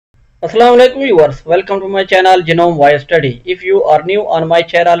Assalamu alaikum viewers, welcome to my channel Genome Voice Study. If you are new on my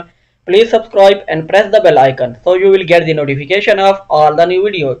channel, please subscribe and press the bell icon so you will get the notification of all the new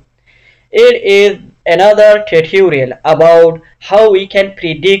videos. It is another tutorial about how we can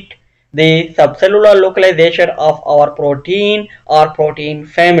predict the subcellular localization of our protein or protein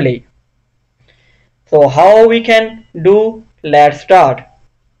family. So how we can do, let's start.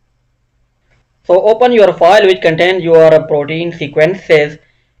 So open your file which contains your protein sequences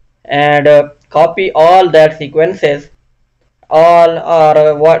and copy all that sequences all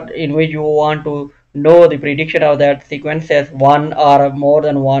are what in which you want to know the prediction of that sequences, one or more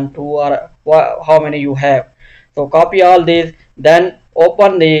than one, two or how many you have. So copy all these, then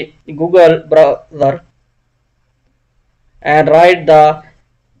open the Google browser and write the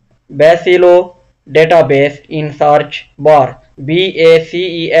Bacillo database in search bar,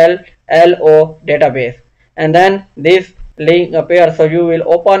 BACELLO database, and then this link appears, so you will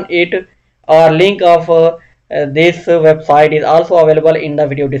open it, or link of this website is also available in the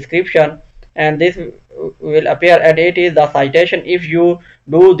video description, and this will appear, and it is the citation. If you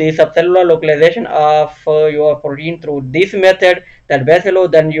do the subcellular localization of your protein through this method, that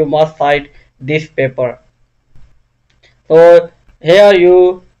Bacillo, then you must cite this paper. So here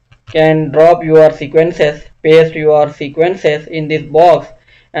you can drop your sequences, paste your sequences in this box,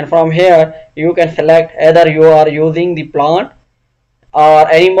 and from here you can select either you are using the plant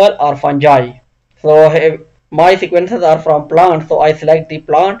or animal or fungi. So my sequences are from plant, so I select the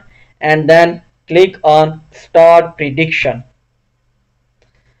plant and then click on start prediction.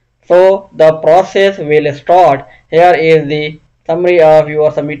 So the process will start. Here is the summary of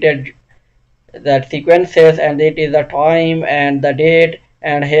your submitted that sequences, and it is the time and the date,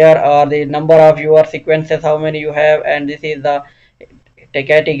 and here are the number of your sequences, how many you have, and this is the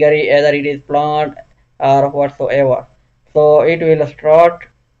category, either it is plant or whatsoever. So it will start,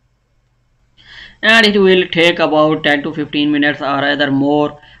 and it will take about 10 to 15 minutes or either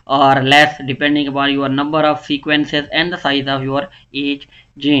more or less depending upon your number of sequences and the size of your each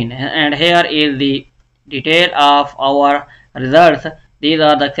gene. And here is the detail of our results. These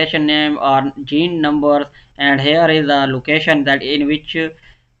are the section name or gene numbers, and here is the location that in which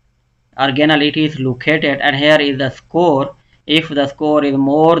organelle it is located, and here is the score. If the score is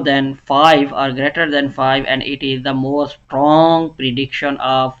more than 5 or greater than 5, and it is the most strong prediction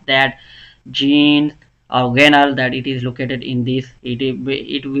of that gene organelle that it is located in this,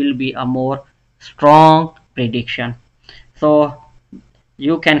 it will be a more strong prediction. So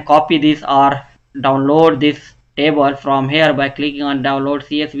you can copy this or download this table from here by clicking on download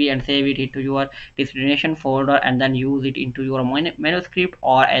CSV and save it into your destination folder, and then use it into your manuscript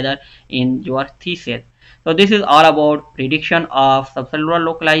or either in your thesis. So this is all about prediction of subcellular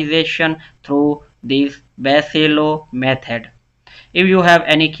localization through this Bacillo method. If you have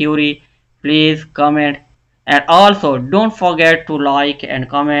any query, please comment, and also don't forget to like and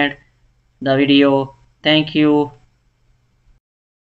comment the video. Thank you.